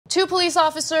Two police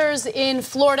officers in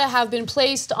Florida have been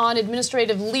placed on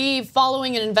administrative leave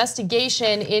following an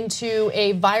investigation into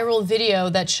a viral video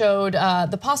that showed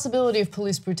the possibility of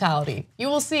police brutality. You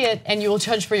will see it and you will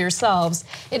judge for yourselves.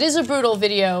 It is a brutal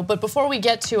video, but before we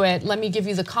get to it, let me give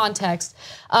you the context.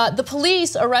 The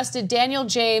police arrested Daniel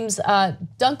James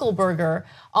Dunkelberger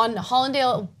on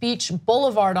Hallandale Beach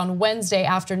Boulevard on Wednesday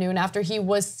afternoon after he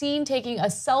was seen taking a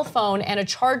cell phone and a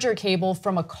charger cable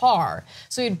from a car.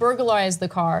 So he'd burglarized the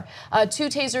car. Two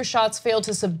taser shots failed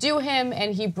to subdue him,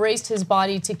 and he braced his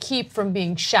body to keep from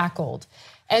being shackled.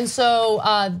 And so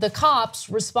the cops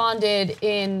responded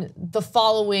in the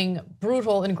following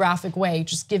brutal and graphic way,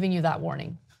 just giving you that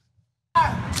warning.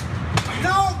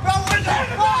 No, bro, where's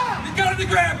that? You get on the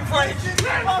ground before you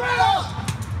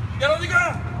get on the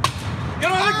ground.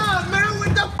 Get on the ground. Man,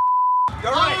 what the f?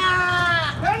 You're right.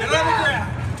 Get on the ground.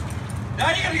 Now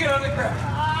you gotta get on the ground.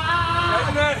 Now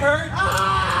you're not hurt.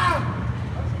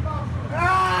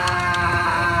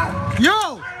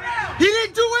 Yo, he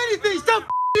didn't do anything. Stop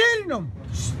hitting him.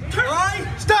 Right?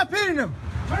 Stop hitting him.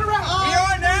 Turn around. You're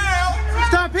on now.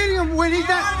 Stop hitting him when he's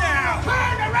not. Now.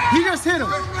 He just hit him.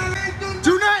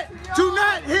 Do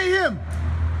not hit him.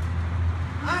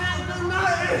 All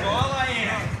I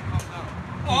am.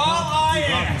 All I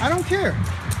am. I don't care.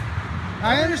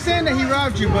 I understand that he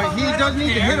robbed you, but he doesn't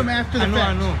need to hit him after the fact.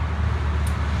 I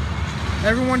know.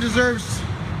 Everyone deserves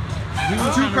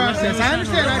due process. I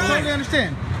understand. I totally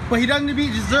understand. But he doesn't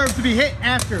deserve to be hit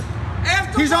after.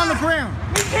 He's on the ground.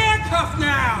 He's handcuffed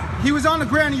now. He was on the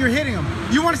ground and you're hitting him.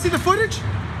 You want to see the footage?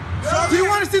 Do you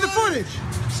want to see the footage?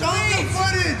 Show me the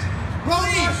footage. Bro,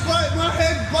 my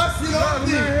head busted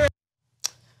open.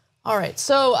 All right,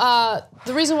 so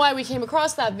the reason why we came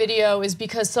across that video is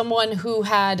because someone who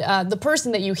had, the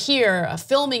person that you hear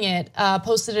filming it,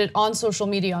 posted it on social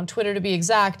media, on Twitter to be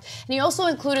exact, and he also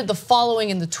included the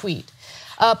following in the tweet.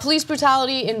 Police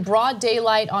brutality in broad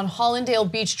daylight on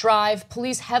Hallandale Beach Drive.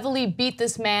 Police heavily beat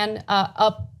this man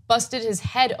up, busted his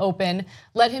head open,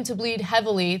 led him to bleed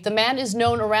heavily. The man is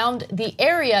known around the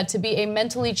area to be a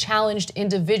mentally challenged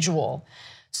individual.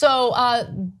 So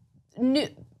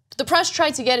the press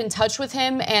tried to get in touch with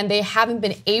him and they haven't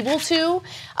been able to.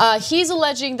 He's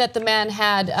alleging that the man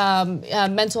had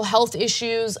mental health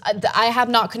issues. I have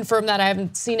not confirmed that. I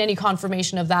haven't seen any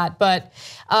confirmation of that, but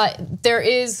there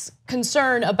is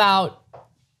concern about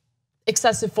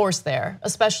excessive force there,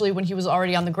 especially when he was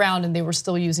already on the ground and they were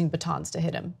still using batons to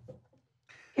hit him.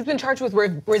 He's been charged with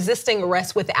resisting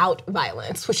arrest without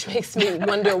violence, which makes me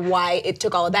wonder why it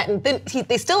took all of that. And then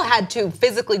they still had to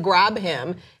physically grab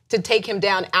him to take him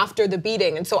down after the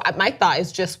beating. And so my thought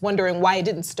is just wondering why it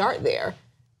didn't start there.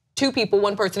 Two people,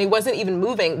 one person, he wasn't even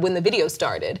moving when the video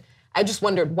started. I just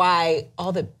wondered why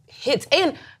all the hits.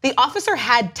 And the officer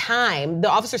had time, the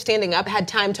officer standing up had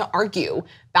time to argue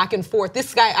back and forth.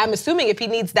 This guy, I'm assuming if he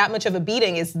needs that much of a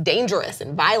beating, is dangerous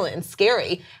and violent and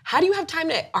scary. How do you have time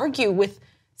to argue with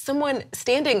someone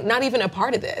standing, not even a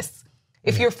part of this,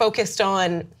 if you're focused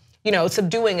on,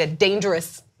 subduing a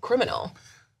dangerous criminal?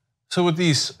 So with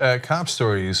these cop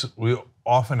stories, we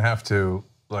often have to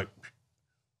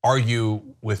argue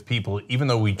with people, even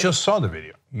though we just saw the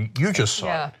video. You just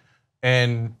saw it.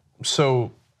 And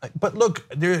so, but look,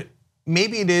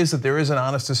 maybe it is that there is an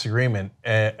honest disagreement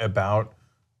about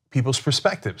people's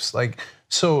perspectives.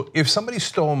 So if somebody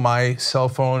stole my cell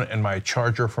phone and my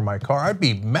charger from my car, I'd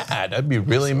be mad. I'd be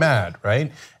really mad,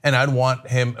 right? And I'd want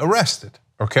him arrested,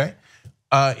 okay?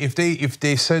 If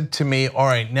they said to me, all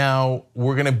right, now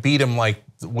we're gonna beat him like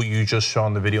what you just saw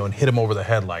in the video and hit him over the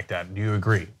head like that, do you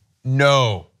agree?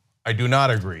 No, I do not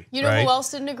agree. You know who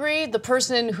else didn't agree? The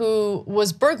person who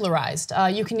was burglarized.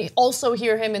 You can also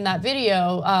hear him in that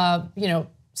video,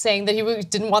 saying that he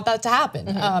didn't want that to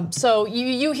happen. So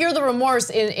you hear the remorse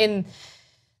in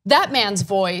that man's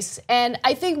voice, and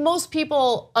I think most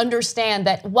people understand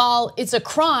that while it's a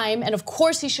crime, and of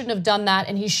course he shouldn't have done that,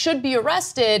 and he should be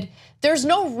arrested, there's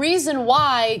no reason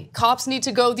why cops need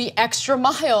to go the extra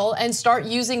mile and start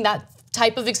using that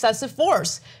type of excessive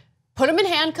force. Put him in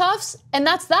handcuffs, and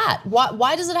that's that.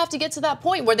 Why does it have to get to that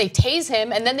point where they tase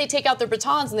him and then they take out their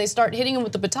batons and they start hitting him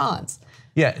with the batons?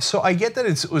 Yeah, so I get that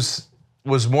it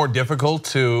was more difficult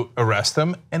to arrest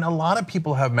them, and a lot of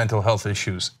people have mental health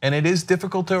issues, and it is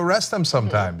difficult to arrest them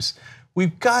sometimes.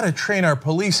 We've got to train our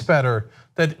police better,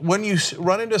 that when you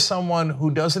run into someone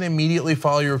who doesn't immediately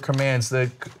follow your commands,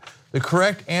 the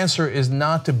correct answer is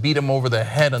not to beat him over the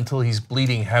head until he's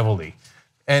bleeding heavily.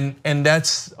 And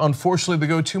that's unfortunately the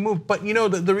go-to move. But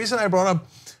the reason I brought up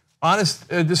honest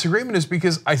disagreement is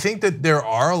because I think that there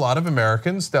are a lot of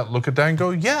Americans that look at that and go,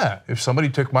 yeah, if somebody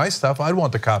took my stuff, I'd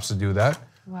want the cops to do that.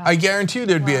 Wow. I guarantee you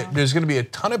there's going to be a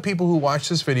ton of people who watch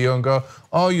this video and go,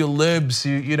 "Oh, you libs,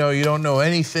 you know, you don't know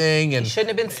anything." And he shouldn't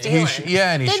have been stealing.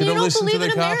 And he should have listened to the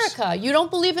cops. Then you don't believe in America. You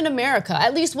don't believe in America,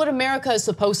 at least what America is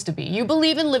supposed to be. You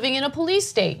believe in living in a police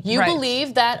state. You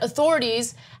believe that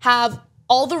authorities have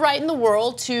all the right in the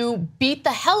world to beat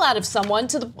the hell out of someone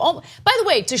by the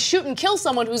way, to shoot and kill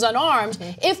someone who's unarmed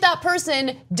if that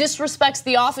person disrespects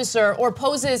the officer or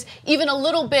poses even a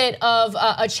little bit of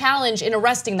a challenge in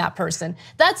arresting that person.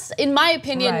 That's, in my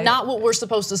opinion, not what we're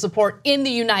supposed to support in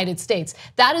the United States.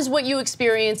 That is what you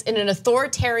experience in an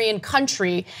authoritarian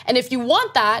country. And if you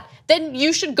want that, then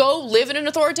you should go live in an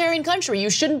authoritarian country. You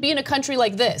shouldn't be in a country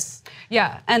like this.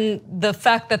 Yeah, and the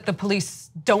fact that the police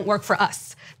don't work for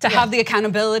us, to have the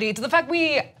accountability, to the fact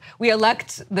we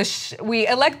elect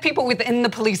people within the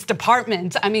police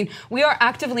department. I mean, we are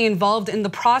actively involved in the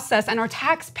process, and our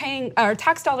tax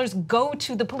dollars go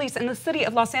to the police. In the city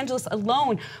of Los Angeles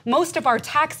alone, most of our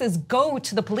taxes go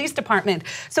to the police department.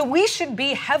 So we should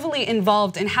be heavily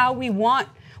involved in how we want.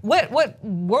 What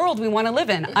world we want to live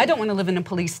in. I don't want to live in a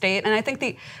police state. And I think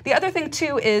the other thing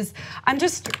too is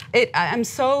I'm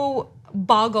so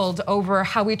boggled over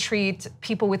how we treat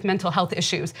people with mental health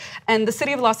issues. And the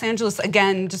city of Los Angeles,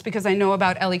 again, just because I know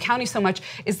about LA County so much,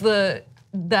 is the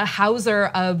houser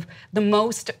of the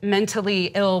most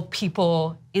mentally ill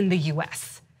people in the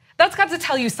US. That's got to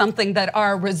tell you something, that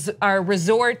our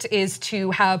resort is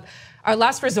to have, our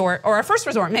last resort, or our first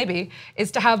resort maybe, is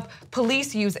to have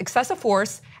police use excessive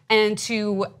force and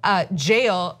to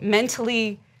jail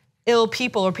mentally ill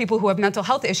people or people who have mental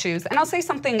health issues. And I'll say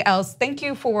something else. Thank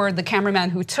you for the cameraman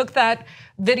who took that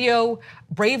video,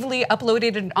 bravely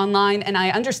uploaded it online, and I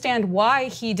understand why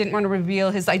he didn't want to reveal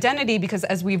his identity, because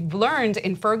as we've learned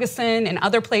in Ferguson and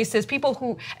other places, people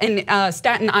who, in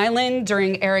Staten Island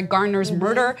during Eric Garner's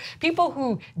murder, people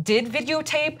who did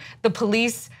videotape the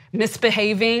police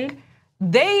misbehaving,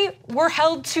 they were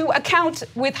held to account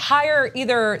with higher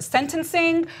either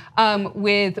sentencing,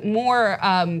 with more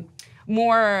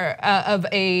of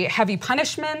a heavy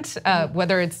punishment,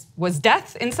 whether it was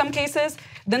death in some cases,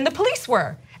 than the police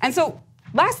were. And so,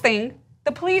 last thing,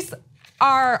 the police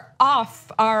are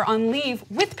on leave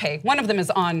with pay. One of them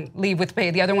is on leave with pay.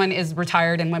 The other one is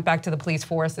retired and went back to the police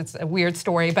force. It's a weird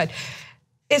story, but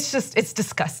it's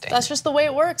disgusting. That's just the way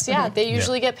it works, yeah. They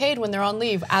usually get paid when they're on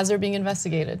leave as they're being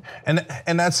investigated. And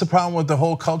that's the problem with the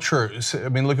whole culture. I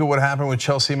mean, look at what happened with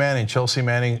Chelsea Manning. Chelsea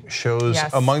Manning shows,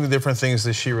 among the different things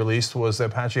that she released was the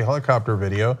Apache helicopter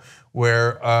video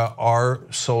where our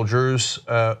soldiers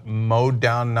mowed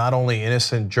down not only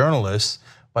innocent journalists,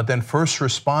 but then first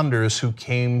responders who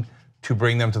came to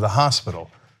bring them to the hospital.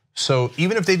 So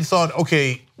even if they thought,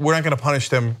 okay, we're not going to punish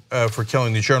them for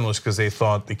killing the journalist because they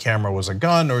thought the camera was a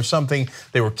gun or something,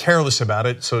 they were careless about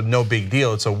it, so no big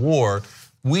deal, it's a war.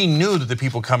 We knew that the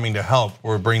people coming to help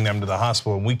were bringing them to the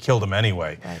hospital, and we killed them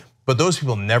anyway. Right. But those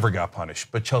people never got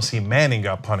punished, but Chelsea Manning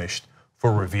got punished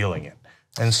for revealing it.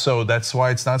 And so that's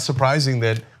why it's not surprising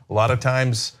that a lot of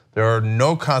times there are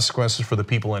no consequences for the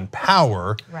people in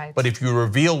power, but if you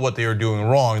reveal what they are doing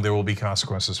wrong, there will be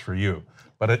consequences for you.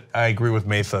 But I agree with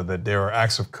Maytha that there are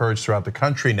acts of courage throughout the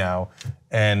country now,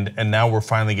 and now we're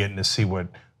finally getting to see what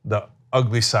the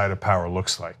ugly side of power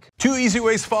looks like. 2 easy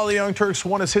ways to follow the Young Turks.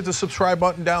 One is hit the subscribe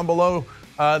button down below,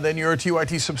 then you're a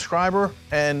TYT subscriber,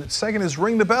 and second is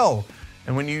ring the bell.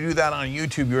 And when you do that on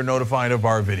YouTube, you're notified of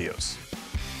our videos.